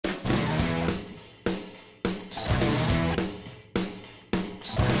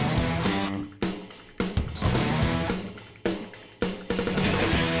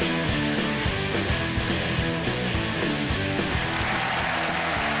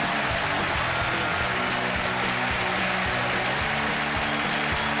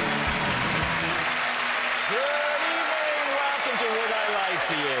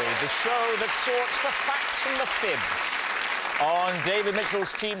to you, the show that sorts the facts from the fibs. On David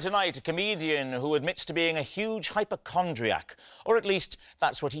Mitchell's team tonight, a comedian who admits to being a huge hypochondriac. Or at least,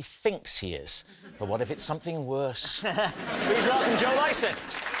 that's what he thinks he is. But what if it's something worse? Please welcome Joe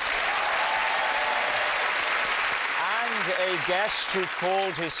Lycett. And a guest who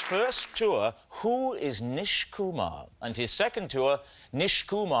called his first tour, Who is Nish Kumar? And his second tour, Nish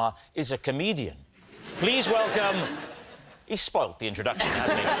Kumar is a comedian. Please welcome... He spoilt the introduction,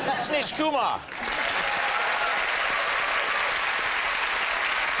 hasn't he? It's Nish Kumar.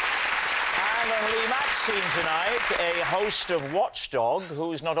 And on Lee Mack's team tonight, a host of Watchdog,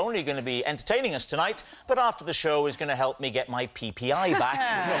 who's not only going to be entertaining us tonight, but after the show is going to help me get my PPI back,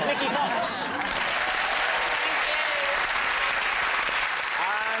 Nikki Fox.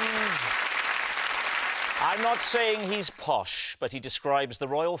 And I'm not saying he's posh, but he describes the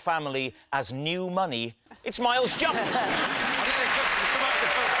royal family as new money. It's Miles Jupp.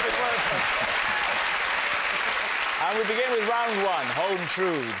 And we begin with round one, Home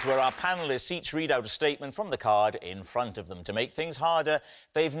Truths, where our panellists each read out a statement from the card in front of them. To make things harder,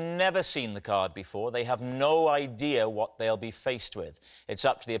 they've never seen the card before. They have no idea what they'll be faced with. It's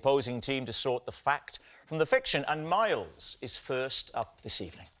up to the opposing team to sort the fact from the fiction, and Miles is first up this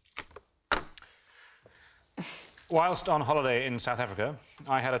evening. Whilst on holiday in South Africa,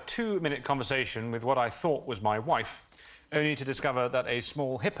 I had a 2-minute conversation with what I thought was my wife, only to discover that a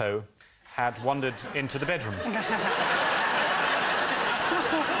small hippo had wandered into the bedroom. David's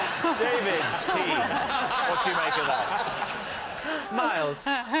team, what do you make of that? Miles,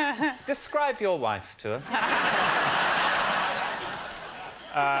 describe your wife to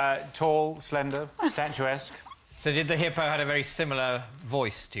us. Tall, slender, statuesque. So did the hippo have a very similar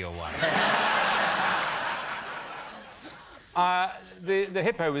voice to your wife? The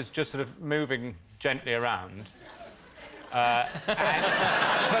hippo was just sort of moving gently around. But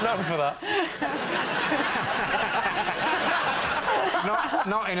not for that.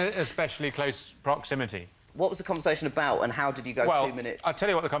 not in an especially close proximity. What was the conversation about, and how did you go 2 minutes? I'll tell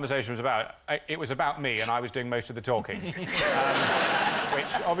you what the conversation was about. It was about me, and I was doing most of the talking, which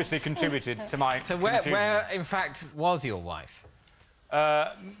obviously contributed to my confusion. Where, in fact, was your wife?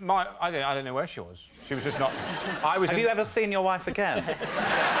 I don't know where she was. She was just not... Have you ever seen your wife again?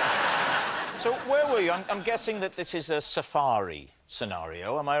 So, where were you? I'm guessing that this is a safari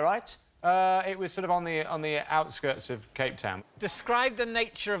scenario, am I right? It was sort of on the outskirts of Cape Town. Describe the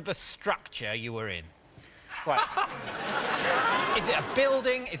nature of the structure you were in. Right. Is it a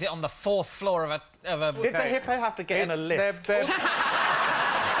building? Is it on the 4th floor of a... Did the hippo have to get in a lift?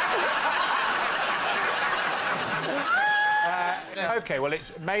 OK, well,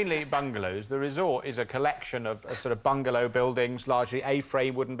 it's mainly bungalows. The resort is a collection of sort of bungalow buildings, largely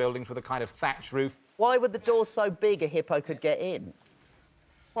A-frame wooden buildings with a kind of thatch roof. Why were the doors so big a hippo could get in?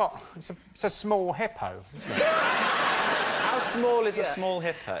 Well, it's a small hippo, isn't it? How small is a small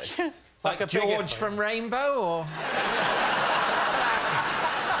hippo? Like George from Rainbow, or...?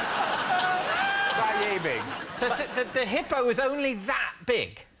 Quite big. So the hippo was only that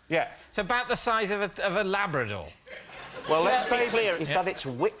big? Yeah. It's about the size of a Labrador. Well, let's be clear. Is that its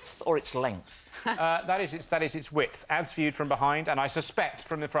width or its length? That is its width, as viewed from behind, and I suspect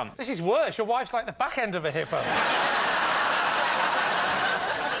from the front. This is worse. Your wife's like the back end of a hippo.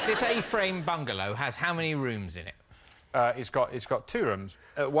 This A-frame bungalow has how many rooms in it? It's got 2 rooms.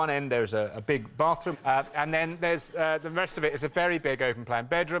 At one end, there's a big bathroom, and then there's the rest of it is a very big open-plan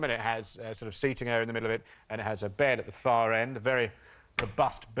bedroom, and it has a sort of seating area in the middle of it, and it has a bed at the far end, a very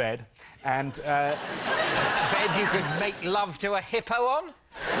robust bed, and... Bed you could make love to a hippo on?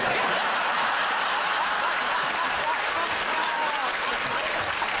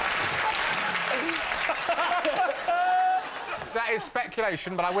 That is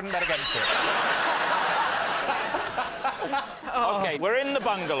speculation, but I wouldn't bet against it. OK, we're in the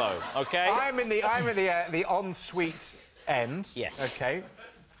bungalow, OK? I'm in the ensuite end. Yes. OK.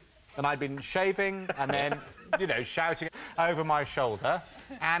 And I'd been shaving and then, you know, shouting over my shoulder.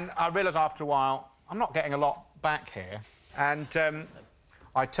 And I realised after a while, I'm not getting a lot back here. And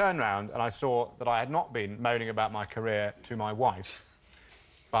I turned round and I saw that I had not been moaning about my career to my wife,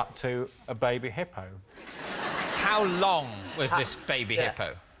 but to a baby hippo. How long was this baby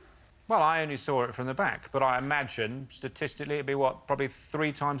hippo? Well, I only saw it from the back, but I imagine, statistically, it'd be, what, probably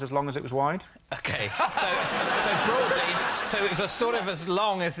 3 times as long as it was wide? OK. so broadly, so it was a sort of as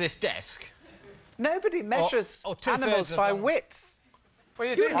long as this desk? Nobody measures or animals by width. Well,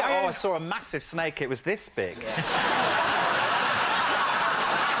 you do. Oh, I saw a massive snake. It was this big.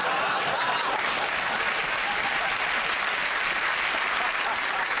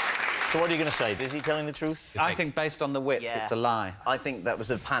 So what are you going to say? Is he telling the truth? I think based on the width, Yeah. it's a lie. I think that was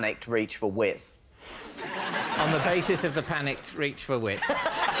a panicked reach for width. On the basis of the panicked reach for width,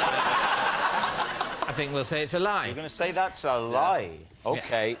 I think we'll say it's a lie. You're going to say that's a lie.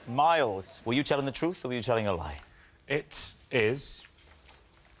 OK. Miles, were you telling the truth or were you telling a lie? It is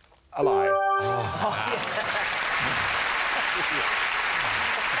a lie.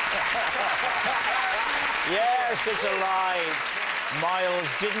 Yes, it's a lie.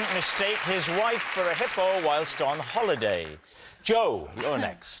 Miles didn't mistake his wife for a hippo whilst on holiday. Joe, you're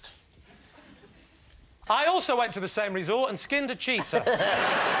next. I also went to the same resort and skinned a cheetah.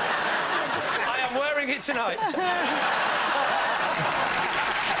 I am wearing it tonight.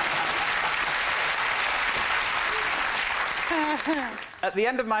 At the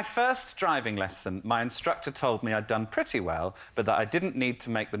end of my first driving lesson, my instructor told me I'd done pretty well, but that I didn't need to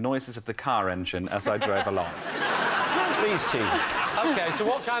make the noises of the car engine as I drove along. Please, team. OK, so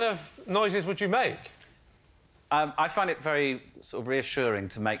what kind of noises would you make? I find it very sort of reassuring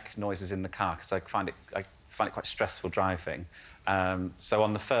to make noises in the car because I find it quite stressful driving. So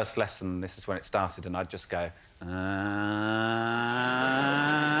on the first lesson, this is when it started, and I'd just go. So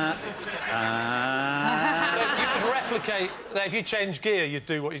you could replicate that if you change gear, you'd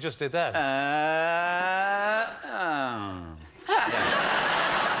do what you just did there.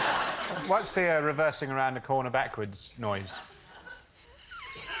 What's the reversing around a corner backwards noise?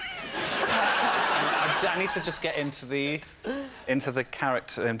 I need to just get into the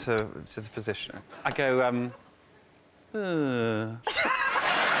character, into the position. I go, And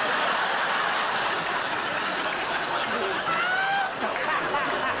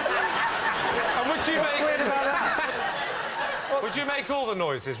would you What's weird about that? Would you make all the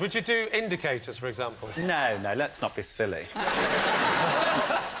noises? Would you do indicators, for example? No, let's not be silly.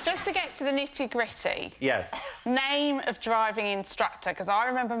 Just to get to the nitty-gritty. Yes. Name of driving instructor, because I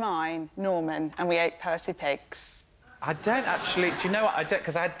remember mine, Norman, and we ate Percy pigs. I don't actually... Do you know what? I don't...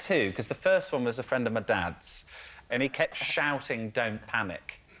 Because I had two, because the first one was a friend of my dad's, and he kept shouting, "Don't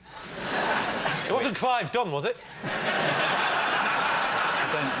panic." It wasn't Clive Dunn, was it? I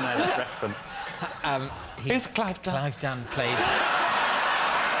don't know that reference. Who's Clive Dunn? Clive Dunn played...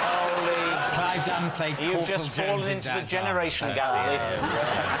 Holy... Clive Dunn played You've Corporal just fallen Jones in into the Dad's generation Army. gap,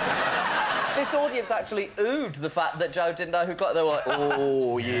 Lee. This audience actually oohed the fact that Joe didn't know who Clive... They were like,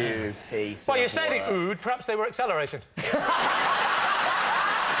 oh, you piece Well, of you say they work. oohed, perhaps they were accelerating.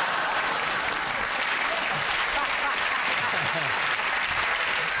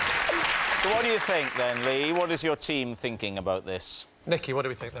 So what do you think, then, Lee? What is your team thinking about this? Nikki, what do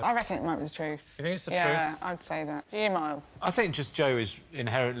we think then? I reckon it might be the truth. You think it's the Yeah, truth? I'd say that. Do you, Miles? I think just Joe is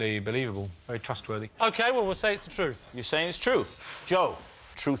inherently believable, very trustworthy. OK, well, we'll say it's the truth. You're saying it's true. Joe,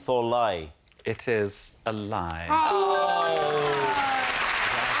 truth or lie? It is a lie.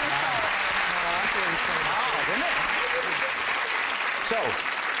 So,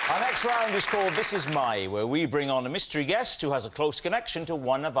 our next round is called This Is My, where we bring on a mystery guest who has a close connection to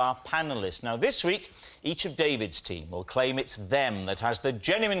one of our panellists. Now, this week, each of David's team will claim it's them that has the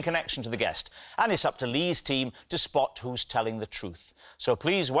genuine connection to the guest, and it's up to Lee's team to spot who's telling the truth. So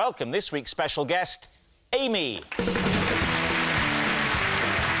please welcome this week's special guest, Amy.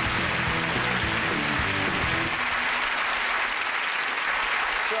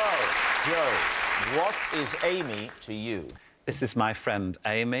 So, Joe, what is Amy to you? This is my friend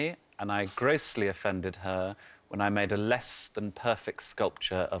Amy, and I grossly offended her when I made a less than perfect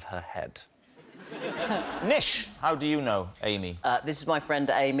sculpture of her head. Nish, how do you know Amy? This is my friend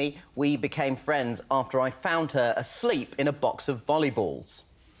Amy. We became friends after I found her asleep in a box of volleyballs.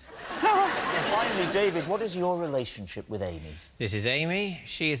 And finally, David, what is your relationship with Amy? This is Amy.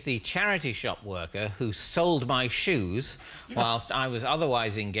 She is the charity shop worker who sold my shoes whilst I was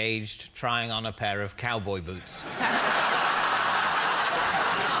otherwise engaged trying on a pair of cowboy boots.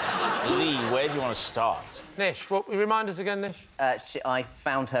 Lee, where do you want to start? Nish, remind us again, Nish. I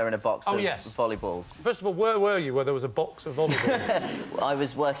found her in a box of volleyballs. First of all, where were you where there was a box of volleyballs? I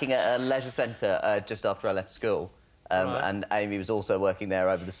was working at a leisure centre just after I left school. And Amy was also working there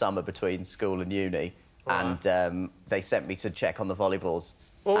over the summer between school and uni. Right. And they sent me to check on the volleyballs.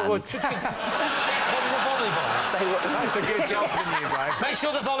 Well, just check on the volleyball. That's a good job from you, Brian. Make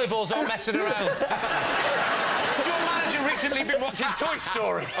sure the volleyballs aren't messing around. Has your manager recently been watching Toy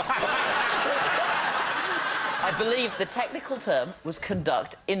Story? I believe the technical term was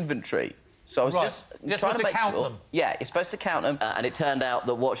conduct inventory. So I was just You're trying supposed to to make count sure... them. Yeah, you're supposed to count them. And it turned out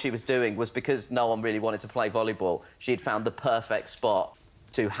that what she was doing was because no one really wanted to play volleyball, she'd found the perfect spot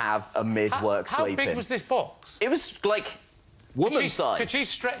to have a mid-work How sleep big in. was this box? It was, like, woman's size. Could she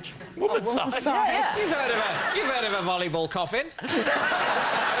stretch woman's size? Yeah. You've heard of a volleyball coffin?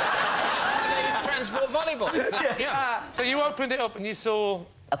 volleyball. Yeah. So you opened it up and you saw...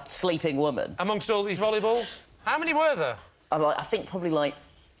 A sleeping woman. Amongst all these volleyballs? How many were there? I think probably, like,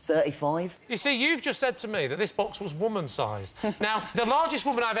 35. You see, you've just said to me that this box was woman-sized. Now, the largest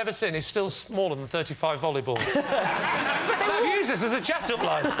woman I've ever seen is still smaller than 35 volleyballs. I've used this as a chat-up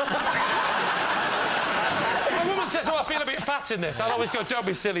line. If a woman says, oh, I feel a bit fat in this, I'll always go, don't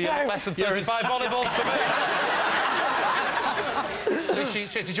be silly, you're less than 35 volleyballs for me.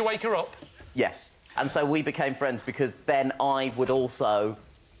 So did you wake her up? Yes. And so we became friends because then I would also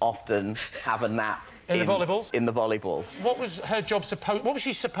often have a nap in the volleyballs? In the volleyballs. What was her job supposed... What was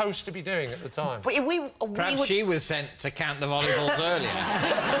she supposed to be doing at the time? Perhaps she was sent to count the volleyballs earlier.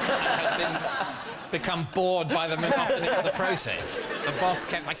 Become bored by the monotony of the process. The boss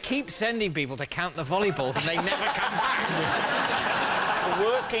kept... I keep sending people to count the volleyballs and they never come back.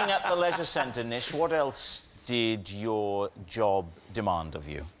 Working at the leisure centre, Nish, what else did your job demand of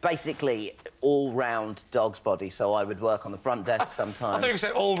you? Basically, all-round dog's body, so I would work on the front desk sometimes. I think you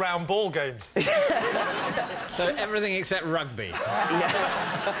said all-round ball games. So everything except rugby. Yeah.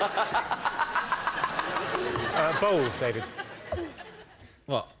 Bowls, David.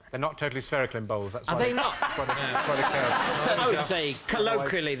 What? They're not totally spherical in bowls. That's Are why they not? That's why they curve. I would say,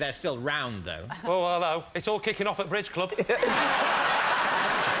 colloquially, they're still round, though. Oh, hello. It's all kicking off at Bridge Club.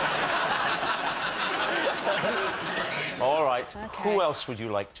 All right. Okay. Who else would you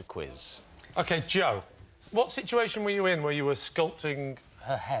like to quiz? OK, Joe, what situation were you in where you were sculpting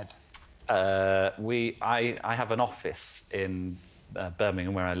her head? I have an office in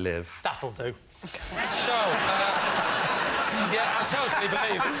Birmingham where I live. That'll do. So, yeah, I totally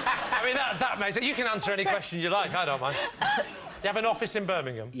believe it. I mean, that makes it... You can answer any question you like, I don't mind. You have an office in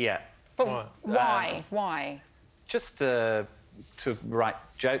Birmingham? Yeah. But why? Why? Just to write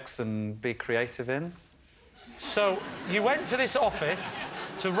jokes and be creative in. So, you went to this office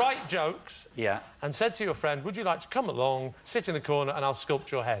to write jokes... Yeah. ...and said to your friend, would you like to come along, sit in the corner, and I'll sculpt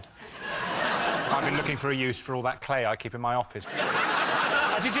your head? I've been looking for a use for all that clay I keep in my office.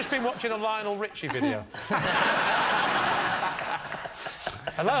 Had you just been watching a Lionel Richie video?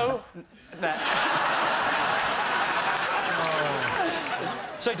 Hello? No.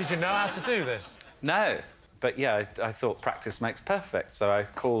 Oh. So, did you know how to do this? No. But, yeah, I thought practice makes perfect, so I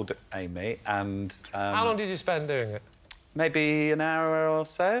called Amy and... How long did you spend doing it? Maybe an hour or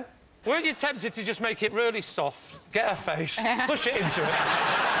so. Weren't you tempted to just make it really soft, get her face, push it into it,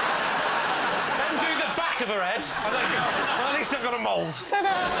 then do the back of her head, and then go, well, at least I've got a mould.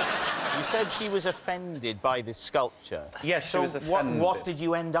 You said she was offended by this sculpture. Yes, she was offended. What did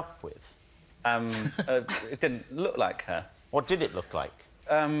you end up with? It didn't look like her. What did it look like?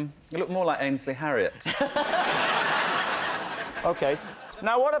 It looked more like Ainsley Harriott. OK.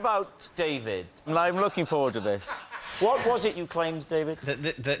 Now, what about David? I'm looking forward to this. What was it you claimed, David?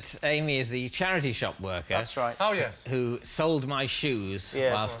 That Amy is the charity shop worker... That's right. Oh, yes. ...who sold my shoes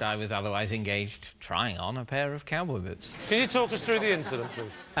whilst I was otherwise engaged trying on a pair of cowboy boots. Can you talk us through the incident,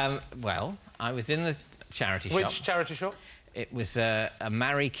 please? Well, I was in the charity shop. Which charity shop? It was a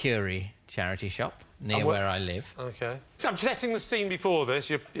Marie Curie charity shop near where I live. OK. So I'm setting the scene before this.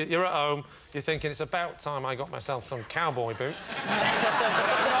 You're at home, you're thinking, it's about time I got myself some cowboy boots.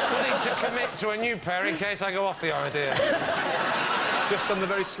 I'm not willing to commit to a new pair in case I go off the idea. Just on the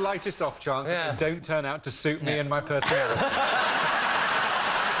very slightest off chance that they don't turn out to suit me and my personality.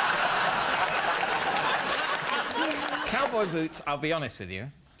 Cowboy boots, I'll be honest with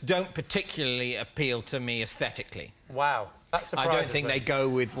you, don't particularly appeal to me aesthetically. Wow. That surprises I don't think me. they go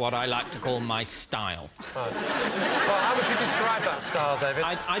with what I like to call my style. Right. Well, how would you describe that style, David?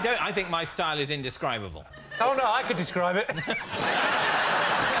 I think my style is indescribable. Oh, no, I could describe it.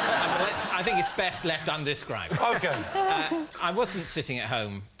 I think it's best left undescribed. OK. I wasn't sitting at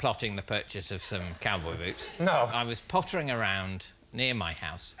home plotting the purchase of some cowboy boots. No. I was pottering around near my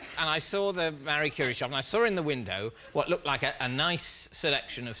house, and I saw the Marie Curie shop, and I saw in the window what looked like a nice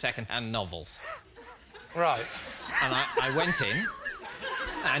selection of second-hand novels. Right. And I went in,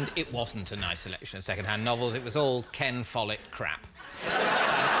 and it wasn't a nice selection of second-hand novels. It was all Ken Follett crap.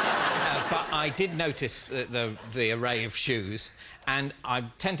 But I did notice the array of shoes, and I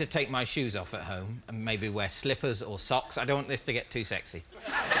tend to take my shoes off at home and maybe wear slippers or socks. I don't want this to get too sexy.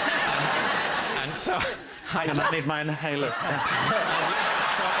 And so... I need my inhaler.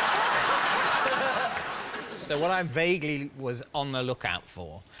 So what I vaguely was on the lookout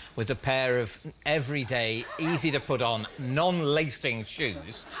for was a pair of everyday, easy-to-put-on, non-lacing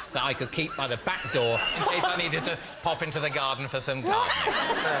shoes that I could keep by the back door in case I needed to pop into the garden for some gardening.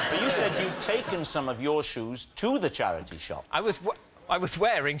 But you said you'd taken some of your shoes to the charity shop. I was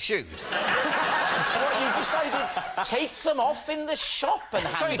wearing shoes. What, you decided to take them off in the shop and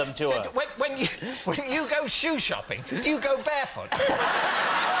hand them to her? When you go shoe shopping, do you go barefoot?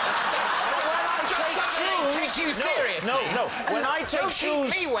 Take you seriously. No. When I take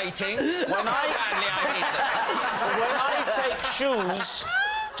shoes... Keep me waiting. When I take shoes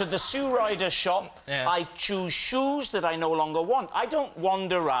to the shoe rider shop, I choose shoes that I no longer want. I don't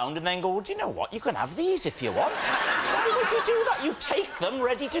wander around and then go, well, do you know what? You can have these if you want. Why would you do that? You take them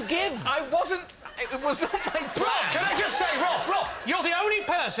ready to give. I wasn't... It was not my plan. Can I just say, Rob, you're the only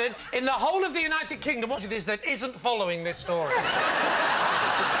person in the whole of the United Kingdom watching this that isn't following this story. Well,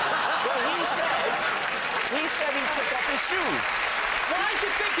 he said he took off his shoes. Why do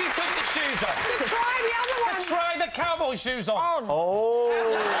you think he took the shoes off? To try the other one. To try the cowboy shoes on. Oh.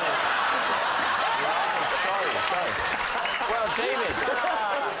 Right, sorry. Well,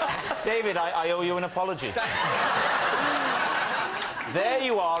 David, I owe you an apology. There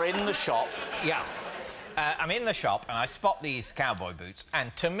you are in the shop. Yeah. I'm in the shop and I spot these cowboy boots,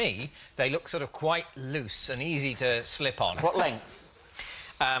 and to me, they look sort of quite loose and easy to slip on. What length?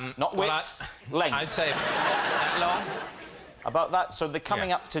 Not width, length. I'd say that long. About that, so they're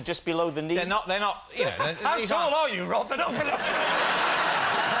coming up to just below the knee? They're not, you know... How tall are you, Rob? They're not below...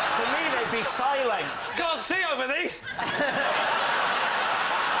 For me, they'd be thigh length. Can't see over these.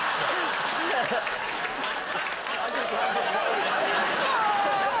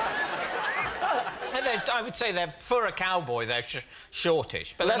 I would say they're, for a cowboy, they're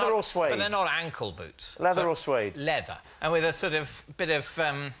shortish. But leather or suede? But they're not ankle boots. Leather or suede? Leather. And with a sort of bit of...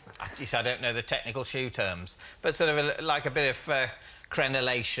 geez, I don't know the technical shoe terms, but sort of like a bit of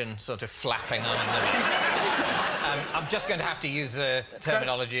crenellation sort of flapping on them. I'm just going to have to use the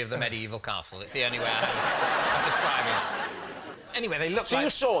terminology of the medieval castle. It's the only way I have of describing it. Anyway, they look like... So you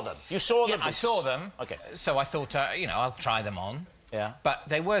saw them? You saw them? Yeah, I saw them. OK. So I thought, you know, I'll try them on. Yeah. But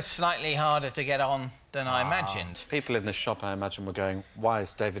they were slightly harder to get on than I imagined. People in this shop, I imagine, were going, why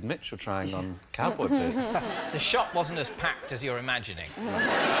is David Mitchell trying on cowboy boots? The shop wasn't as packed as you're imagining. In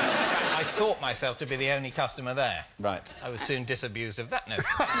fact, I thought myself to be the only customer there. Right. I was soon disabused of that notion.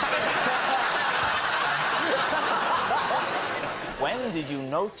 When did you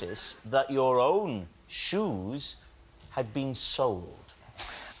notice that your own shoes had been sold?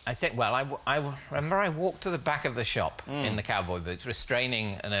 I think, well, I remember I walked to the back of the shop in the cowboy boots,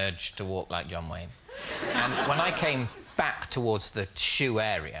 restraining an urge to walk like John Wayne. And when I came back towards the shoe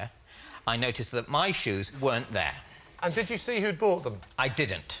area, I noticed that my shoes weren't there. And did you see who'd bought them? I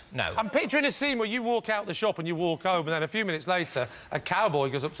didn't, no. I'm picturing a scene where you walk out the shop and you walk home, and then a few minutes later, a cowboy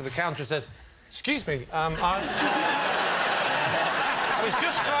goes up to the counter and says, excuse me, I was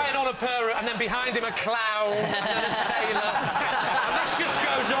just trying on a pair of... And then behind him, a clown, and then a sailor. And this just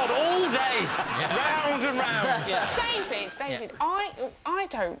goes on all day, round and round. Yeah. David, I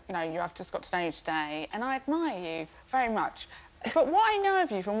don't know you. I've just got to know you today, and I admire you very much. But what I know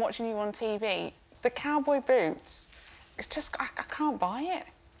of you from watching you on TV, the cowboy boots, it's just... I can't buy it.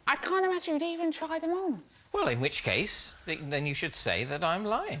 I can't imagine you'd even try them on. Well, in which case, then you should say that I'm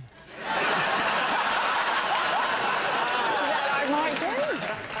lying. I might do.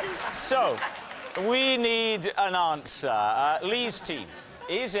 So, we need an answer. Lee's team.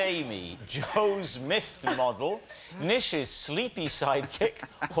 Is Amy Joe's miffed model, Nish's sleepy sidekick,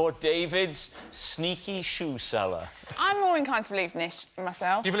 or David's sneaky shoe seller? I'm more inclined to believe Nish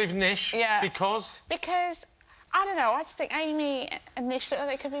myself. You believe Nish? Yeah. Because? Because, I don't know, I just think Amy and Nish look like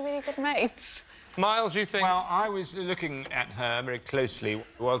they could be really good mates. Miles, you think? Well, I was looking at her very closely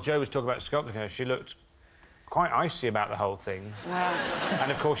while Joe was talking about sculpting her. She looked quite icy about the whole thing. Wow.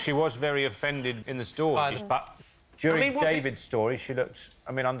 And, of course, she was very offended in the story, but during David's story, she looked,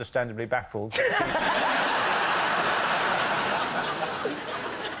 I mean, understandably baffled.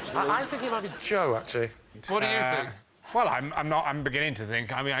 I think it might be Joe, actually. What do you think? Well, I'm beginning to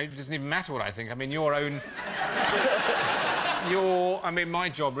think. I mean, it doesn't even matter what I think. I mean, your own... I mean, my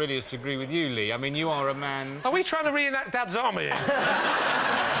job really is to agree with you, Lee. I mean, you are a man... Are we trying to reenact Dad's Army here?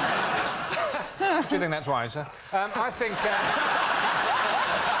 Do you think that's wiser? I think...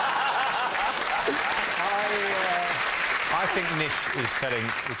 I think Nish is telling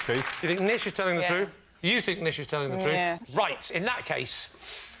the truth. You think Nish is telling the truth? You think Nish is telling the truth? Yeah. Right, in that case,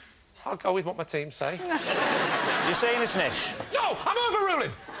 I'll go with what my team say. You're saying it's Nish? No, I'm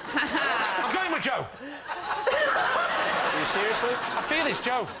overruling. I'm going with Joe. Are you seriously? I feel it's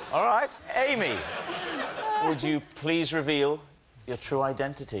Joe. All right. Amy, would you please reveal your true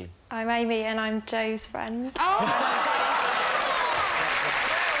identity? I'm Amy and I'm Joe's friend.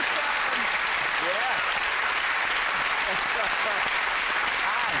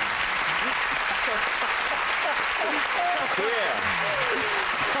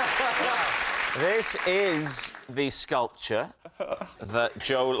 This is the sculpture that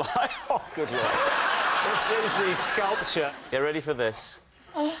Joe... Oh, good Lord. This is the sculpture. Get ready for this.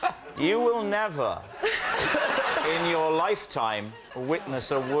 You will never, in your lifetime,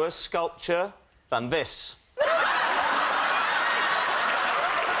 witness a worse sculpture than this.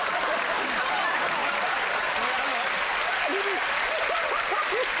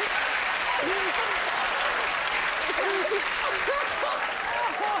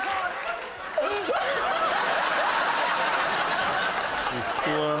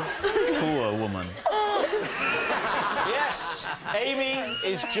 Poor woman. Yes, Amy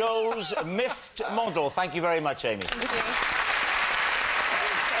is Joe's miffed model. Thank you very much, Amy. Thank you.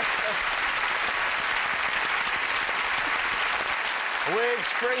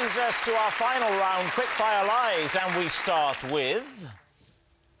 Which brings us to our final round, quickfire lies, and we start with...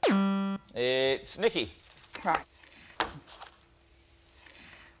 It's Nikki. Right.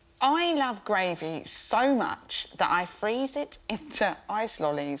 I love gravy so much that I freeze it into ice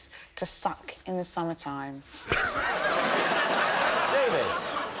lollies to suck in the summertime. David.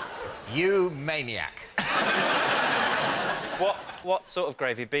 You maniac. What sort of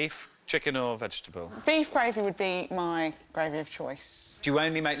gravy? Beef, chicken or vegetable? Beef gravy would be my gravy of choice. Do you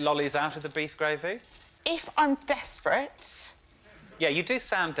only make lollies out of the beef gravy? If I'm desperate... Yeah, you do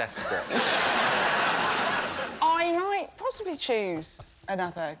sound desperate. I might possibly choose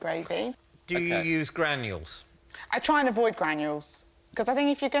another gravy. Do you use granules? I try and avoid granules, because I think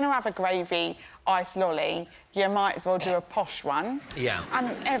if you're going to have a gravy ice lolly, you might as well do a posh one. Yeah.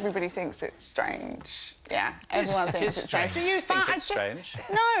 And everybody thinks it's strange. Yeah, everyone thinks it's strange. Do you think But it's strange?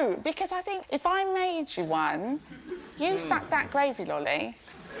 No, because I think if I made you one, you suck that gravy lolly.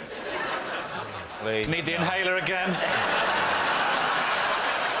 Need the inhaler again?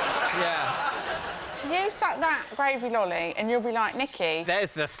 Yeah. You suck that gravy lolly and you'll be like, Nikki...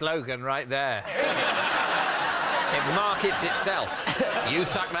 There's the slogan right there. It markets itself. You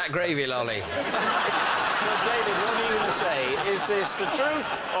suck that gravy lolly. So, David, what are you going to say? Is this the truth,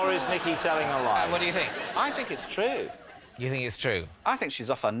 or is Nikki telling a lie? What do you think? I think it's true. You think it's true? I think she's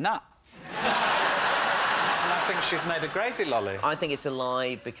off her nut. And I think she's made a gravy lolly. I think it's a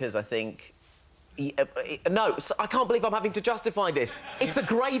lie because I think... No, I can't believe I'm having to justify this. It's a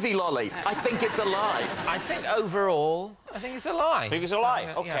gravy lolly. I think it's a lie. I think overall, I think it's a lie. I think it's a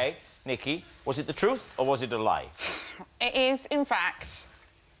lie. OK. Yeah. Nikki, was it the truth or was it a lie? It is, in fact,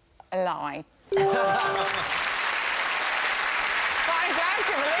 a lie. But I'm glad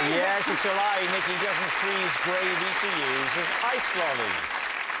to believe it. Yes, it's a lie. Nikki doesn't freeze gravy to use as ice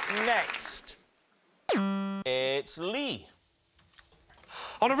lollies. Next. It's Lee.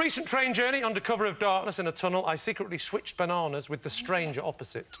 On a recent train journey under cover of darkness in a tunnel, I secretly switched bananas with the stranger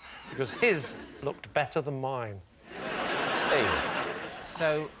opposite because his looked better than mine. Hey.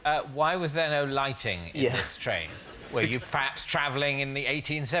 So, why was there no lighting in this train? Were you perhaps travelling in the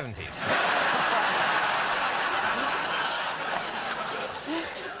 1870s?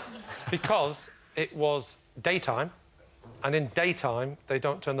 Because it was daytime, and in daytime, they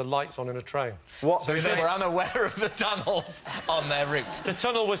don't turn the lights on in a train. What? So they were unaware of the tunnels on their route? The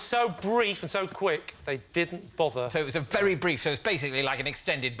tunnel was so brief and so quick, they didn't bother. So it was a very brief, so it's basically like an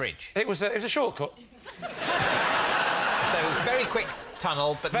extended bridge? It was a shortcut. So it was a very quick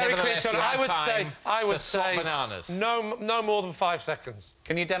tunnel, but very nevertheless quick tunnel. you had I would to say swap bananas. No more than 5 seconds.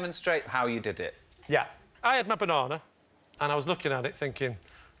 Can you demonstrate how you did it? Yeah. I had my banana, and I was looking at it thinking,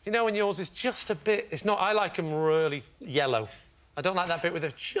 you know, when yours is just a bit... It's not... I like them really yellow. I don't like that bit where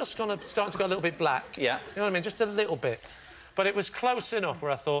they're just starting to go a little bit black. Yeah. You know what I mean? Just a little bit. But it was close enough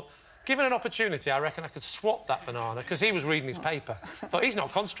where I thought, given an opportunity, I reckon I could swap that banana, because he was reading his paper. I thought, he's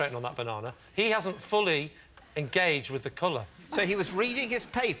not concentrating on that banana. He hasn't fully engaged with the colour. So he was reading his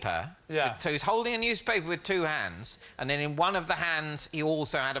paper. Yeah. So he's holding a newspaper with 2 hands, and then in one of the hands he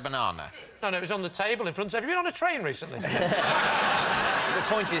also had a banana. No, it was on the table in front of... Have you been on a train recently? The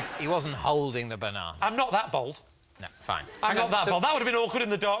point is, he wasn't holding the banana. I'm not that bold. No, fine. I'm not that bold. That would have been awkward in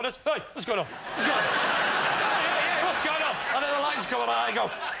the darkness. Hey, what's going on? What's going on? Hey, what's going on? And then the lights come on and I go...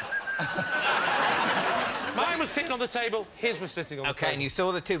 Mine was sitting on the table, his was sitting on the table. OK, and you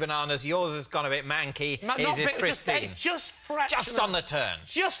saw the 2 bananas. Yours has gone a bit manky. His is pristine. Just fractional. Just on the turn.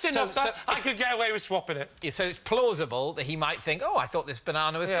 Just enough that I could get away with swapping it. Yeah, so it's plausible that he might think, oh, I thought this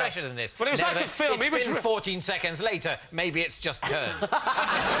banana was fresher than this. But it was like a film. It's been 14 seconds later. Maybe it's just turned. Did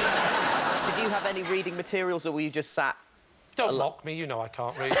you have any reading materials, or were you just sat... Don't mock me, you know I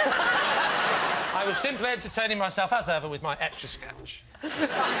can't read. I was simply entertaining myself, as ever, with my Etch-a-Sketch. And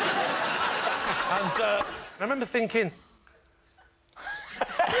I remember thinking...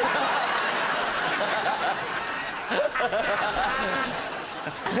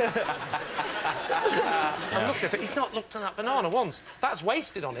 I'm looking at it. He's not looked at that banana once. That's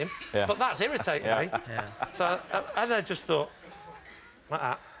wasted on him, but that's irritating me. So, and I just thought, like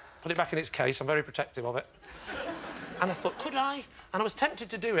that, put it back in its case. I'm very protective of it. And I thought, could I? And I was tempted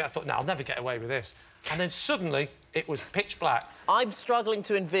to do it. I thought, no, I'll never get away with this. And then suddenly, it was pitch black. I'm struggling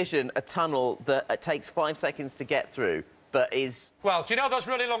to envision a tunnel that takes 5 seconds to get through, but is... Well, do you know those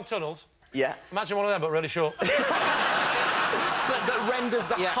really long tunnels? Yeah. Imagine one of them, but really short. But that renders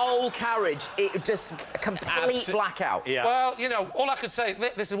the whole carriage, it just a complete blackout. Yeah. Well, you know, all I could say,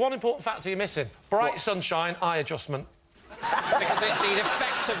 this is one important factor you're missing. Bright sunshine, eye adjustment. Because the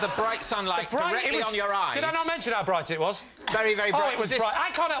effect of the bright sunlight directly on your eyes... Did I not mention how bright it was? Very, very bright. Oh, it was bright.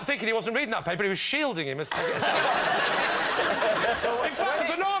 I can't help thinking he wasn't reading that paper. He was shielding him. In fact,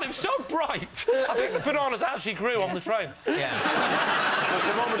 the banana was so bright. I think the bananas actually grew on the train. Yeah. It's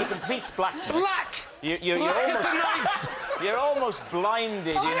a moment of complete blackness. Black! You're almost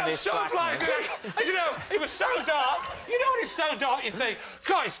blinded in this blackness. And you know, it was so dark. You know when it's so dark, you think,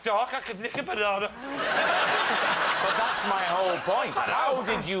 God, it's dark, I could nick a banana. But that's my whole point. How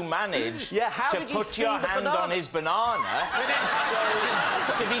did you manage to put your hand on his banana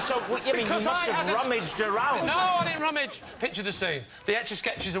to be so... I mean, you must have rummaged around. No, I didn't rummage. Picture the scene. The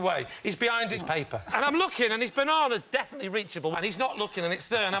Etch-a-Sketch is away. He's behind his paper. And I'm looking, and his banana's definitely reachable, and he's not looking, and it's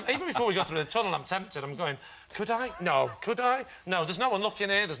there. And even before we go through the tunnel, I'm tempted. I'm going, could I? No. Could I? No, there's no one looking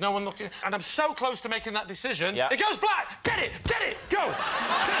here. There's no one looking. And I'm so close to making that decision. It goes black. Get it. Get it. Go. There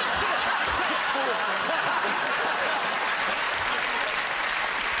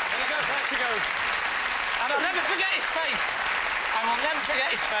he goes. And I'll never forget his face. I will never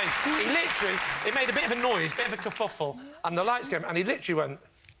forget his face. He literally... It made a bit of a noise, a bit of a kerfuffle, and the lights came, and he literally went...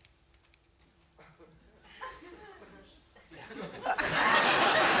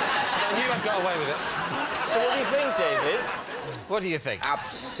 I knew I'd got away with it. So what do you think, David? What do you think?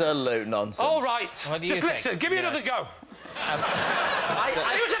 Absolute nonsense. All right. What do you Just think? listen. Give me another go. It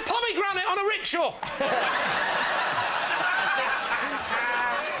was a pomegranate on a rickshaw.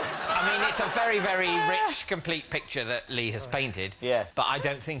 I mean, it's a very, very rich, complete picture that Lee has painted. Yes. But I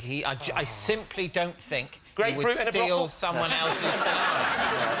don't think he... I simply don't think he would Grapefruit in a steal brothel? someone else's banana.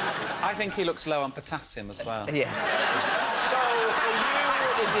 I think he looks low on potassium as well. Yeah. So, for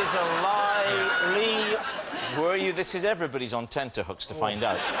you, it is a lie. Lee, were you... This is everybody's on tenterhooks to find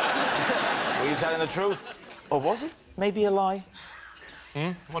out. Were you telling the truth? Or was it maybe a lie?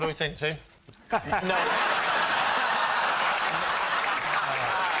 What do we think, Tim? No.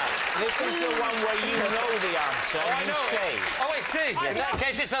 This is the one where you know the answer and you say. Oh, I see. In that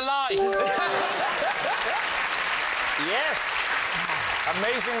case, it's a lie. Yes.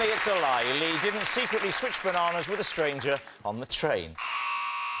 Amazingly, it's a lie. Lee didn't secretly switch bananas with a stranger on the train.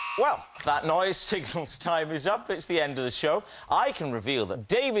 Well, that noise signals time is up. It's the end of the show. I can reveal that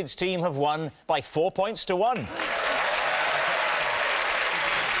David's team have won by 4 points to 1. Thank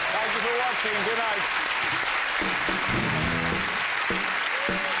you for watching. Good night.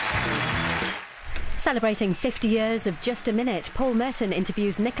 Celebrating 50 years of Just a Minute, Paul Merton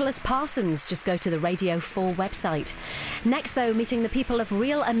interviews Nicholas Parsons. Just go to the Radio 4 website. Next, though, meeting the people of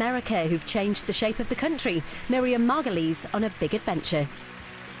real America who've changed the shape of the country. Miriam Margolyes on a big adventure.